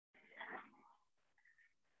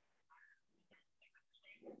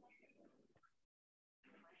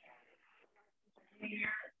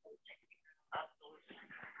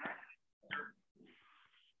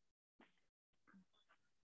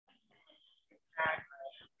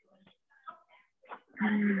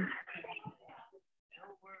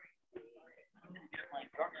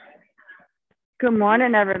Good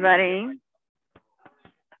morning, everybody.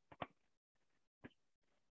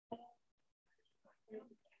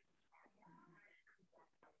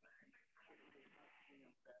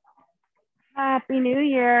 Happy New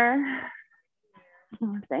Year.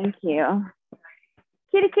 Oh, thank you.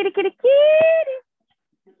 Kitty, kitty, kitty, kitty.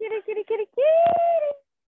 Kitty, kitty, kitty, kitty.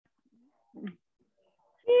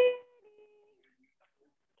 Kitty,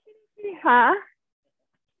 kitty, huh?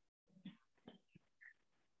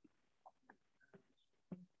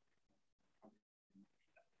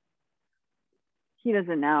 He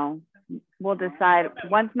doesn't know. We'll decide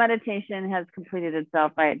once meditation has completed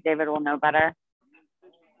itself, right? David will know better.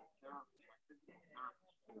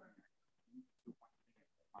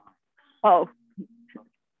 Oh,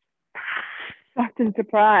 shocked and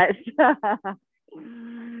surprised.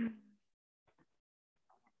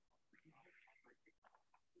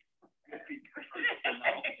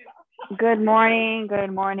 Good morning,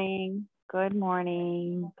 good morning, good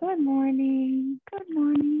morning, good morning, good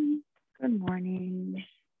morning, good morning,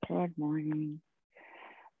 good morning.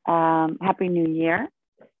 Happy New Year.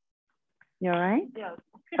 You all right? Yes.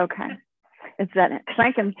 Okay. It's that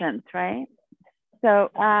frankincense, right?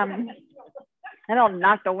 So that'll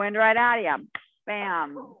knock the wind right out of you.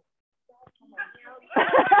 Bam.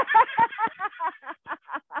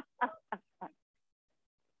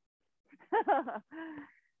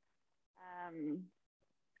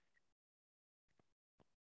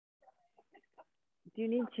 Do you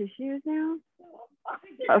need tissues now?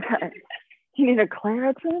 Okay. Do you need a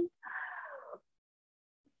Claritin?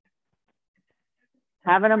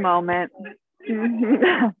 Having a moment.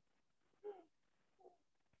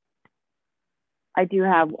 I do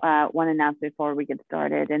have one announcement before we get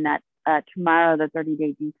started, and that tomorrow the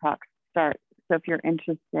 30-day detox starts. So if you're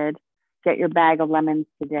interested, get your bag of lemons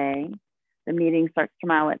today. The meeting starts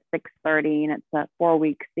tomorrow at 6:30, and it's a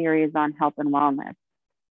 4-week series on health and wellness.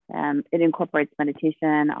 It incorporates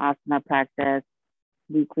meditation, asana practice,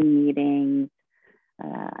 weekly meetings,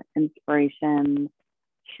 inspiration,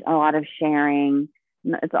 a lot of sharing.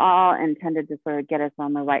 It's all intended to sort of get us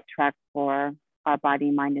on the right track for our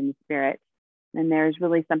body, mind, and spirit. And there's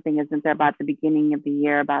really something, isn't there, about the beginning of the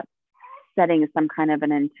year about setting some kind of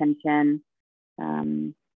an intention,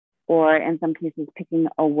 or in some cases, picking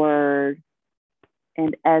a word.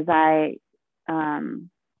 And as I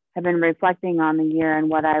have been reflecting on the year and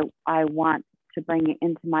what I want to bring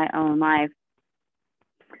into my own life,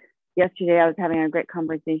 yesterday I was having a great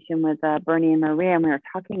conversation with Bernie and Maria, and we were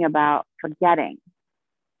talking about forgetting.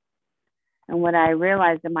 And what I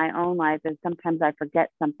realized in my own life is sometimes I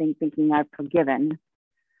forget something thinking I've forgiven,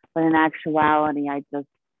 but in actuality, I just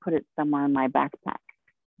put it somewhere in my backpack.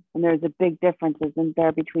 And there's a big difference, isn't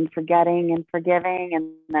there, between forgetting and forgiving?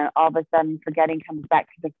 And then all of a sudden, forgetting comes back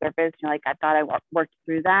to the surface. You're like, I thought I worked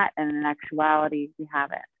through that. And in actuality, you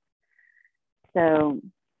haven't. So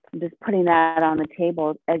I'm just putting that on the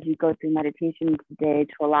table as you go through meditation today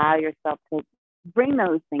to allow yourself to bring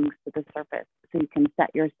those things to the surface so you can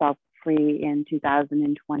set yourself free in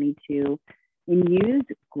 2022 and use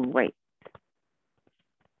grace.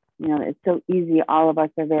 You know, it's so easy. All of us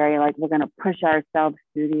are very like, we're going to push ourselves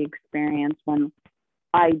through the experience when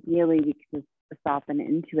ideally we could just soften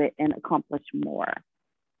into it and accomplish more.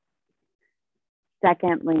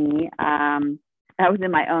 Secondly, I was in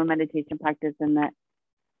my own meditation practice and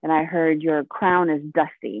I heard your crown is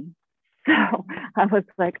dusty. So I was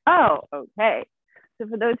like, oh, okay. So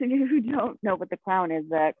for those of you who don't know what the crown is,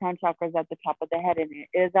 the crown chakra is at the top of the head, and it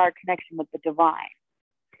is our connection with the divine.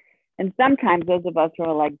 And sometimes those of us who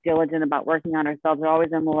are like diligent about working on ourselves are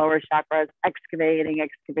always in the lower chakras, excavating.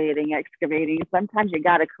 Sometimes you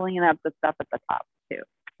got to clean up the stuff at the top too.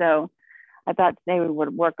 So I thought today we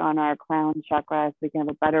would work on our crown chakra so we can have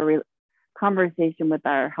a better conversation with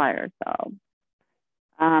our higher self.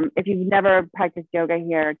 If you've never practiced yoga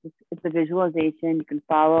here, it's a visualization. You can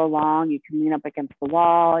follow along. You can lean up against the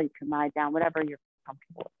wall. You can lie down, whatever you're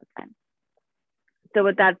comfortable with the time. So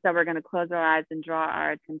with that said, we're going to close our eyes and draw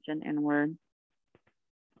our attention inward.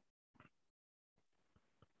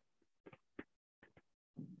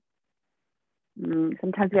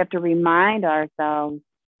 Sometimes we have to remind ourselves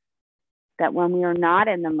that when we are not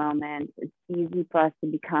in the moment, it's easy for us to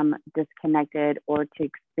become disconnected or to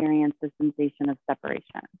experience the sensation of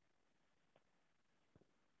separation.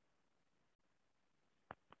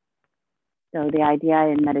 So the idea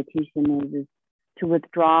in meditation is to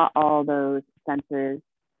withdraw all those senses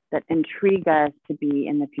that intrigue us to be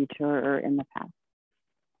in the future or in the past.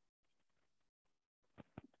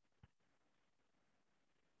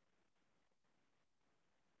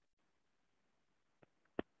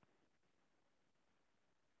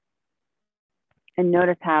 And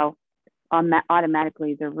notice how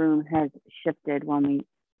automatically the room has shifted when we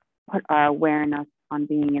put our awareness on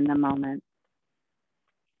being in the moment.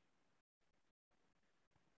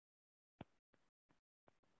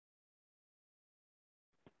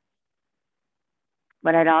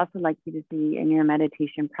 But I'd also like you to see in your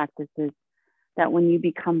meditation practices that when you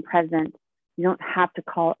become present, you don't have to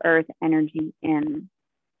call earth energy in.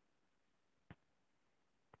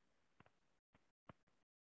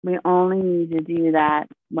 We only need to do that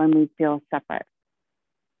when we feel separate.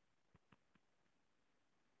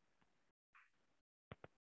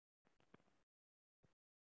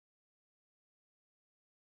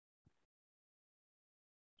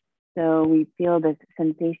 So we feel this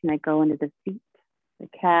sensation that go into the feet, the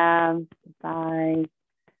calves, the thighs,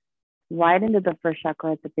 right into the first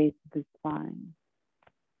chakra at the base of the spine.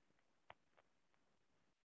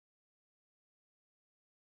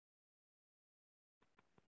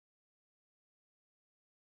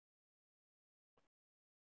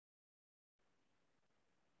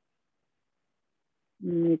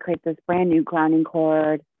 And we create this brand new grounding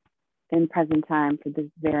cord in present time for this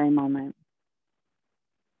very moment.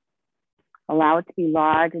 Allow it to be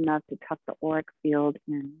large enough to tuck the auric field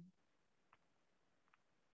in.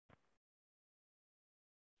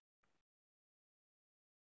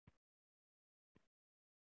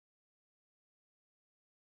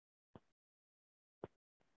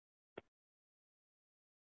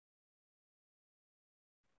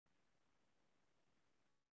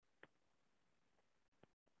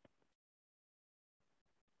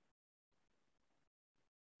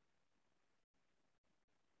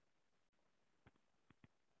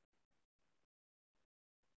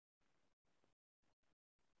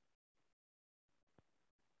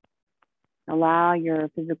 Allow your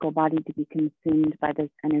physical body to be consumed by this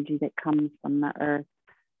energy that comes from the earth,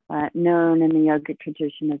 known in the yogic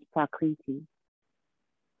tradition as Prakriti.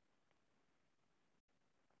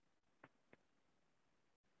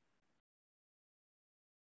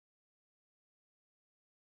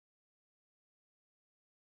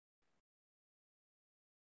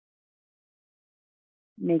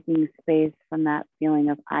 Making space from that feeling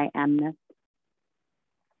of I amness.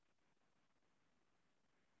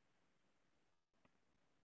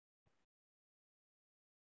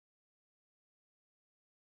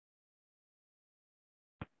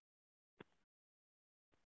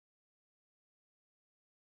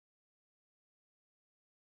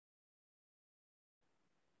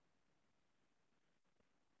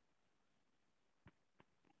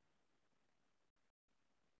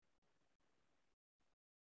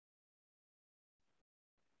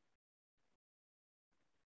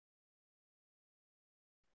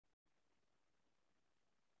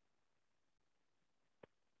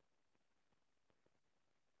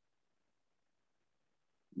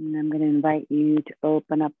 And I'm going to invite you to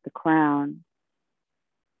open up the crown.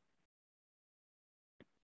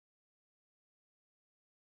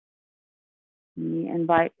 We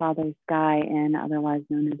invite Father Sky in, otherwise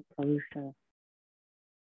known as Purusha.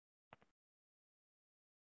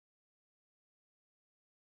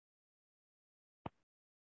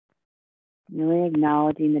 Really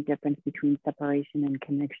acknowledging the difference between separation and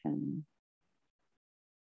connection.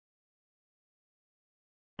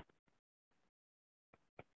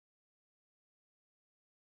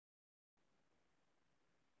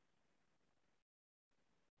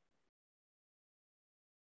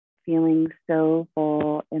 Feeling so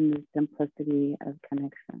full in the simplicity of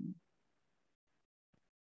connection.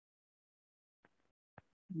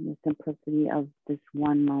 In the simplicity of this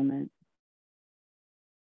one moment.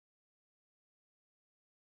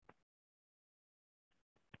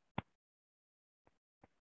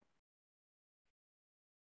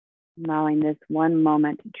 Allowing this one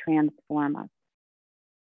moment to transform us.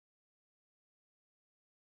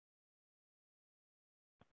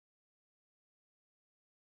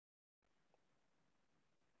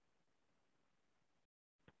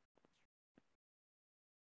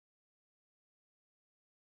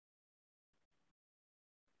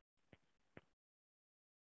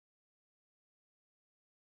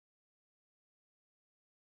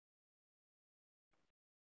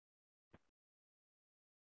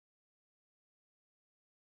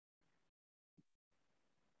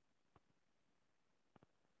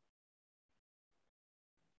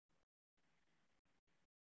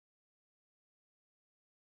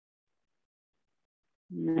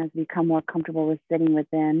 And as we become more comfortable with sitting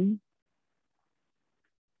within,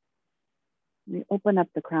 We open up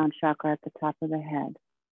the crown chakra at the top of the head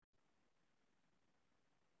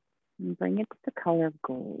and bring it to the color of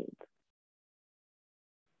gold.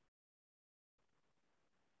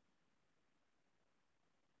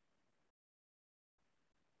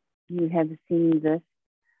 You have seen this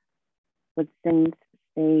with saints,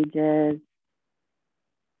 sages.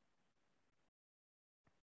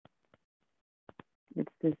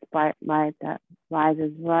 It's this bright light that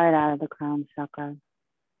rises right out of the crown chakra.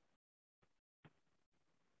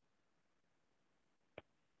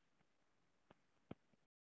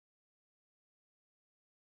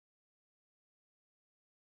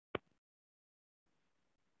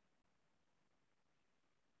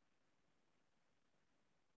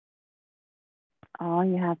 All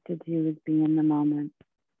you have to do is be in the moment.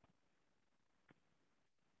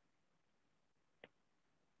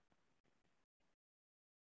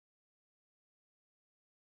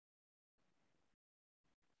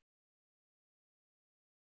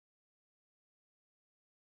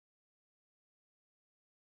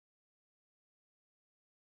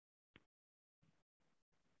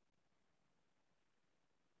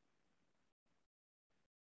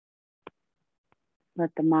 Let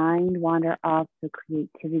the mind wander off so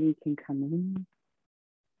creativity can come in.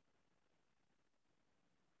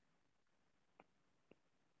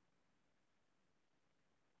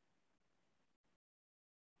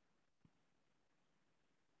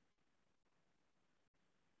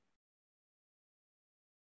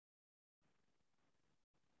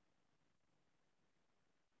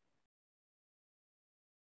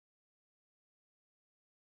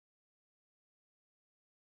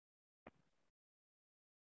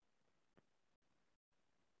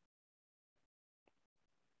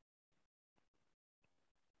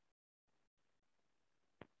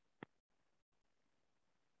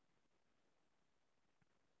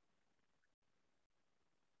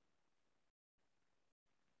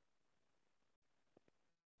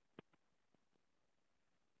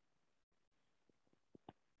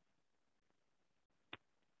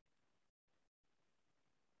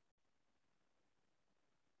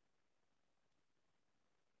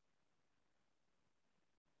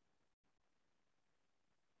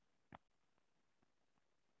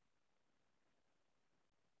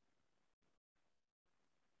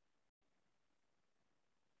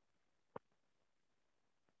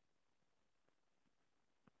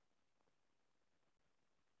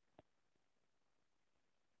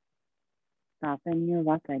 Soften your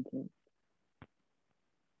rough edges.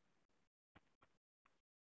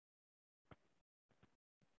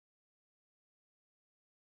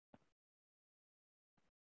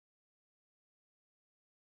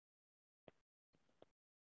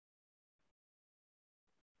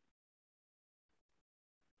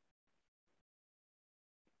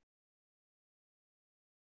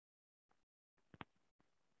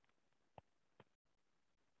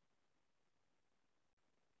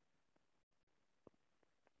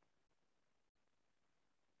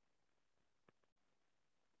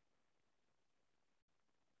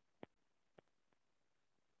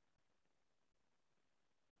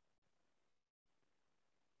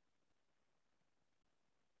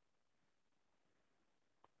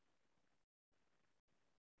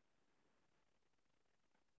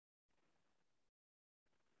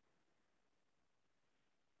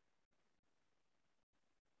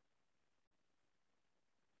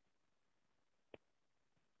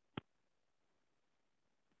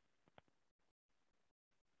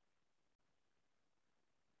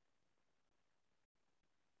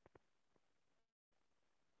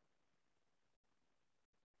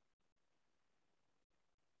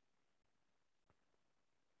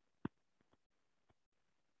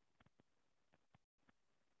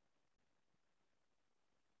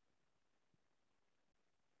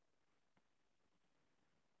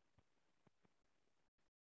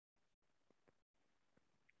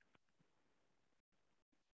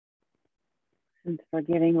 Since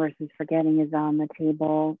forgiving versus forgetting is on the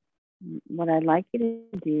table, what I'd like you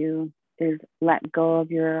to do is let go of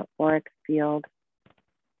your auric field.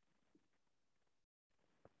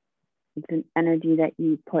 It's an energy that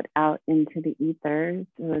you put out into the ethers.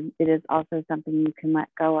 So it is also something you can let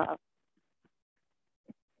go of.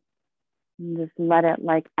 And just let it,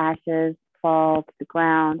 like ashes, fall to the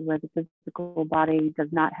ground where the physical body does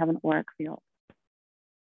not have an auric field.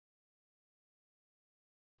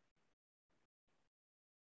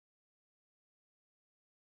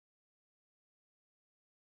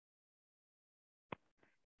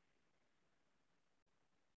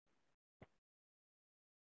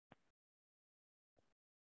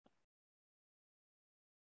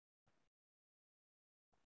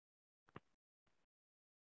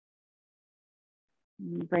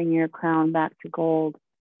 Bring your crown back to gold.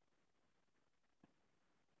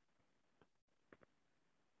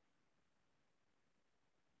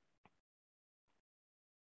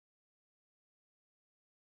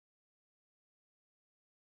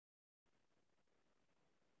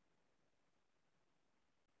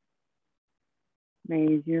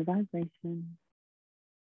 Raise your vibration.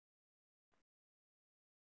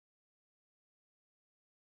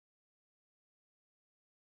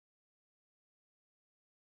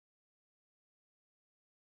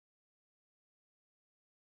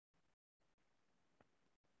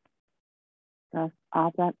 Dust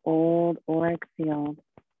off that old auric field.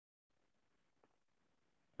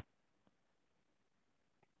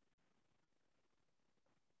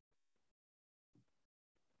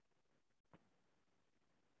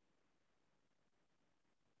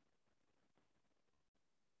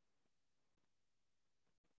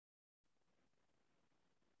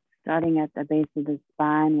 Starting at the base of the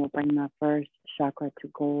spine, we'll bring the first chakra to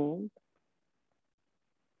gold.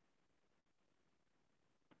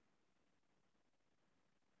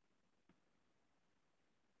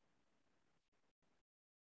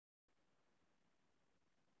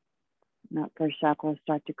 And that first chakra will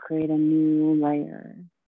start to create a new layer,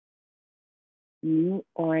 new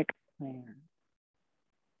auric layer.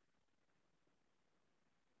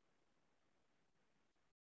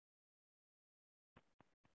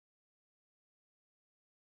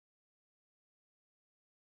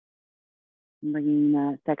 And bringing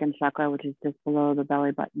the second chakra, which is just below the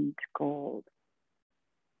belly button, to gold.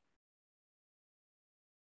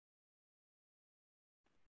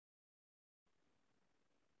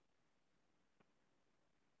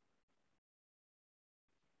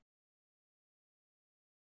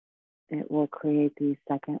 It will create the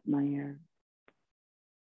second layer.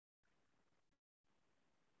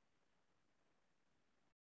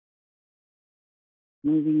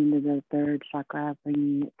 Moving into the third chakra,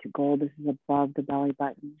 bringing it to gold. This is above the belly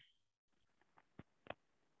button.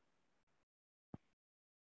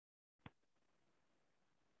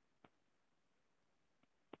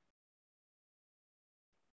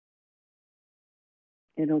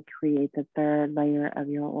 It'll create the third layer of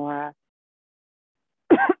your aura.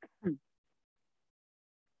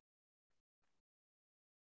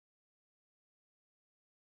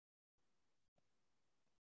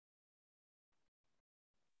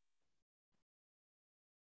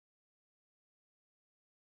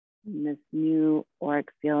 And this new auric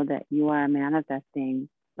field that you are manifesting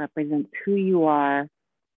represents who you are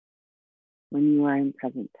when you are in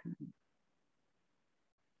present time.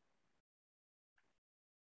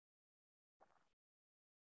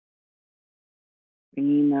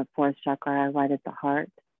 Bringing the fourth chakra right at the heart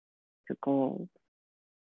to gold.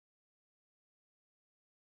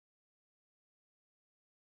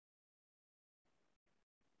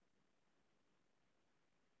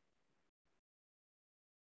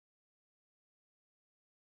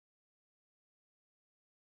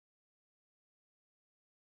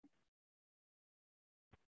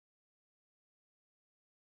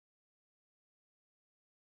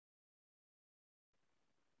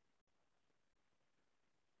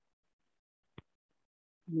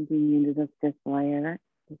 Moving into the fifth layer,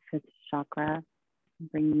 the fifth chakra,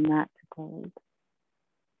 bringing that to gold.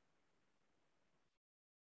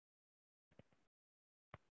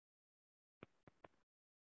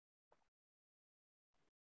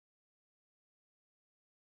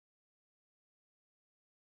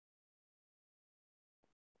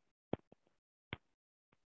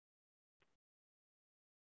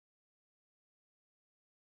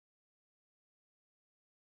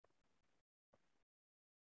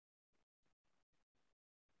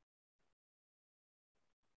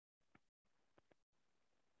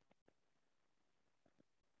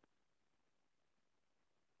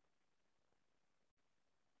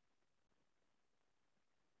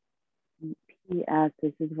 P.S.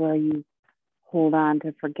 This is where you hold on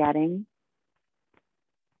to forgetting.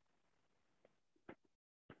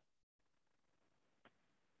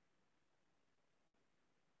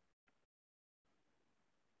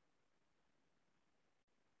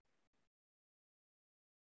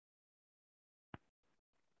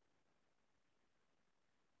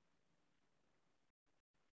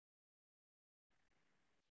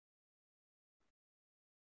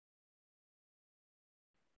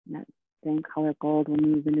 And that same color gold will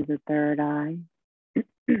move into the third eye.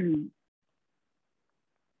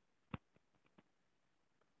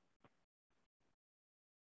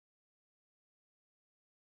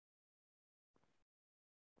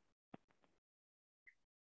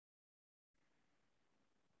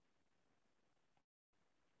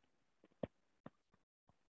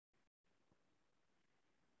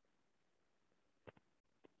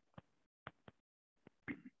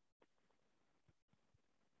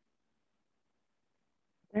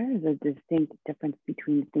 There is a distinct difference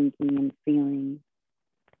between thinking and feeling.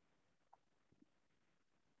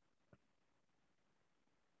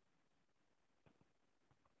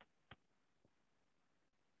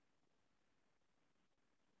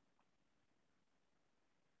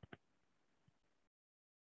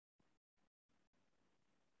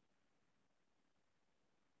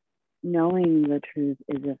 Knowing the truth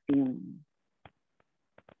is a feeling.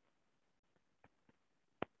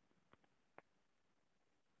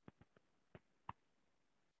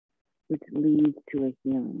 Which leads to a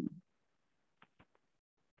healing.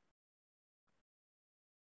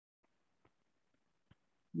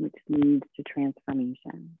 Which leads to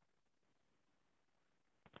transformation.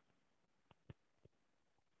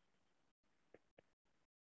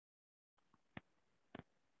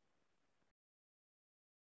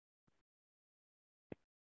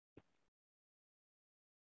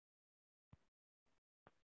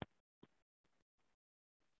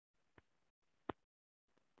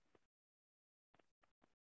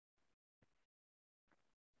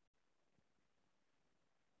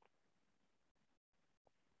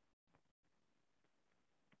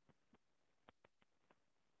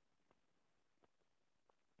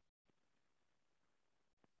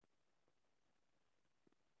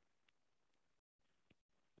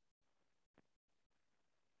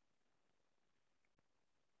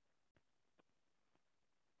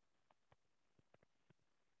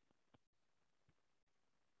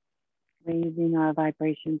 Raising our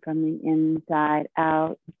vibration from the inside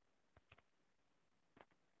out.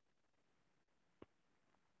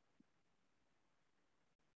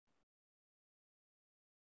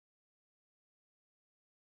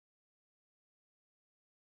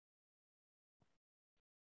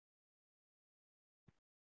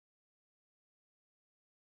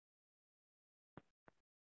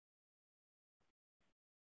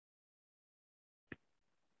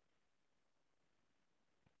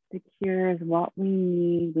 The cure is what we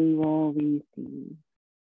need, we will receive.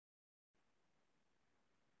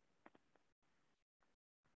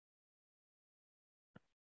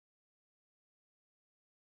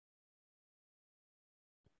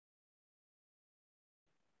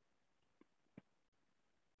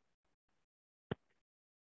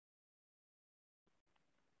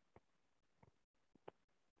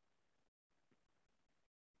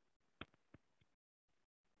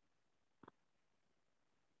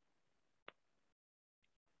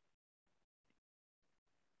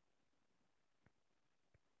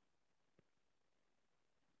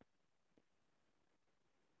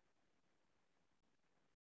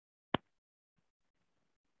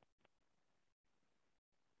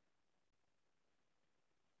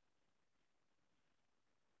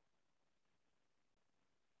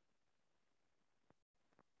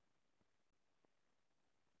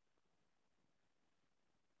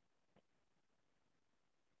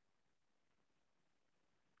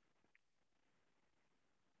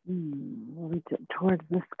 We'll reach it towards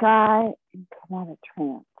the sky and come out of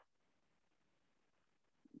trance.